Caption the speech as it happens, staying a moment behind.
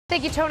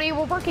Thank you, Tony.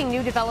 We're working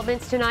new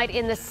developments tonight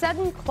in the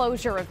sudden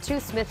closure of two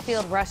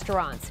Smithfield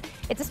restaurants.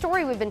 It's a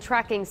story we've been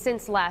tracking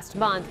since last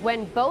month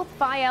when both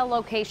Fayal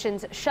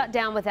locations shut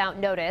down without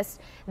notice,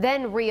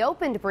 then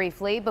reopened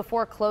briefly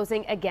before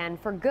closing again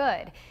for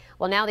good.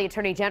 Well, now the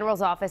Attorney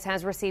General's office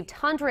has received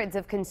hundreds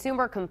of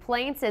consumer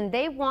complaints and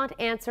they want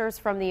answers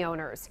from the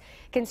owners.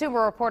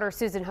 Consumer reporter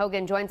Susan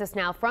Hogan joins us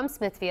now from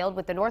Smithfield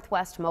with the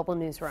Northwest Mobile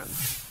Newsroom.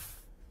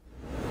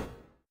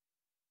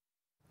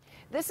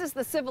 This is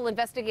the civil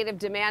investigative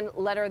demand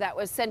letter that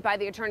was sent by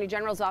the Attorney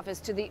General's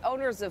office to the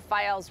owners of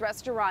Fayal's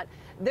restaurant.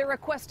 They're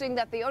requesting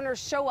that the owners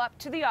show up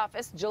to the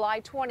office July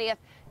 20th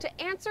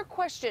to answer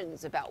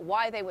questions about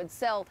why they would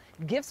sell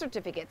gift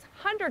certificates,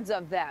 hundreds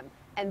of them,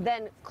 and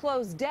then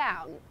close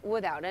down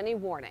without any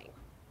warning.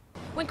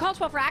 When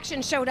Caldwell for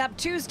Action showed up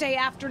Tuesday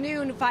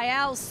afternoon,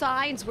 Fayal's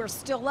signs were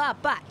still up,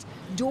 but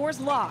doors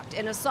locked,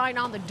 and a sign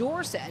on the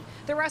door said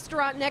the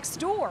restaurant next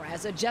door,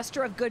 as a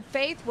gesture of good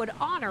faith, would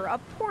honor a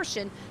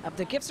portion of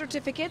the gift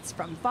certificates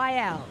from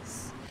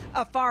Fayal's.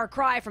 A far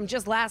cry from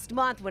just last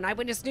month when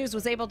Eyewitness News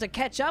was able to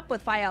catch up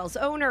with Fayal's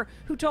owner,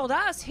 who told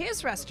us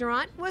his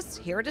restaurant was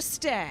here to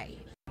stay.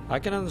 I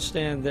can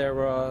understand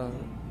their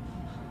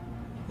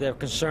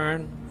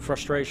concern,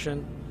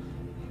 frustration,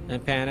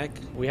 and panic.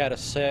 We had a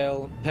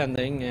sale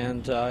pending,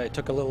 and it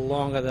took a little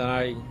longer than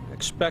I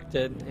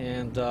expected,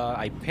 and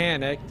I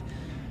panicked.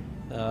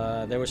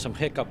 There were some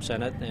hiccups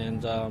in it,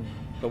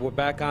 but we're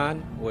back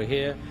on. We're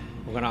here.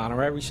 We're going to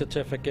honor every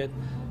certificate,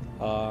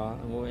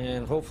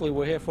 and hopefully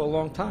we're here for a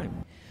long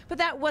time. But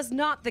that was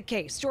not the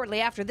case.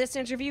 Shortly after this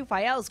interview,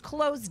 Fayal's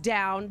closed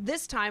down,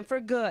 this time for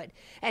good.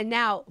 And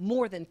now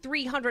more than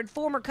 300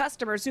 former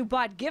customers who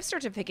bought gift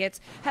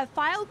certificates have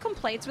filed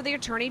complaints with the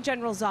Attorney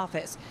General's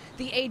office.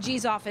 The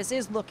AG's office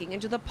is looking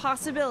into the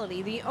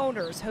possibility the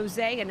owners,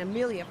 Jose and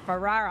Amelia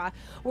Ferrara,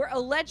 were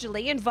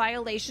allegedly in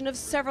violation of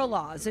several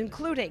laws,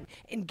 including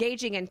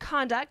engaging in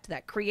conduct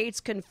that creates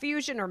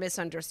confusion or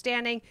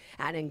misunderstanding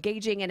and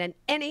engaging in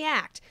any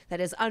act that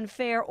is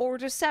unfair or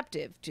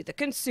deceptive to the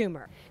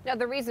consumer. Now,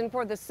 the reason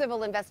for the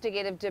civil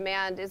investigative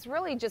demand is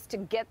really just to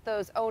get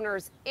those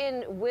owners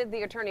in with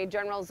the Attorney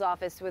General's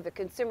office, with the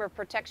Consumer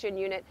Protection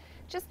Unit,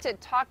 just to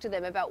talk to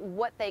them about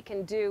what they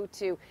can do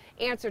to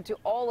answer to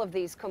all of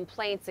these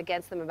complaints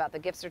against them about the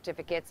gift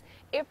certificates.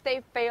 If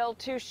they fail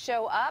to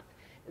show up,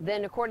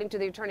 then according to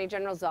the Attorney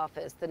General's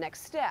office, the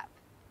next step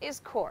is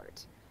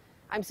court.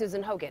 I'm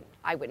Susan Hogan,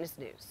 Eyewitness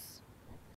News.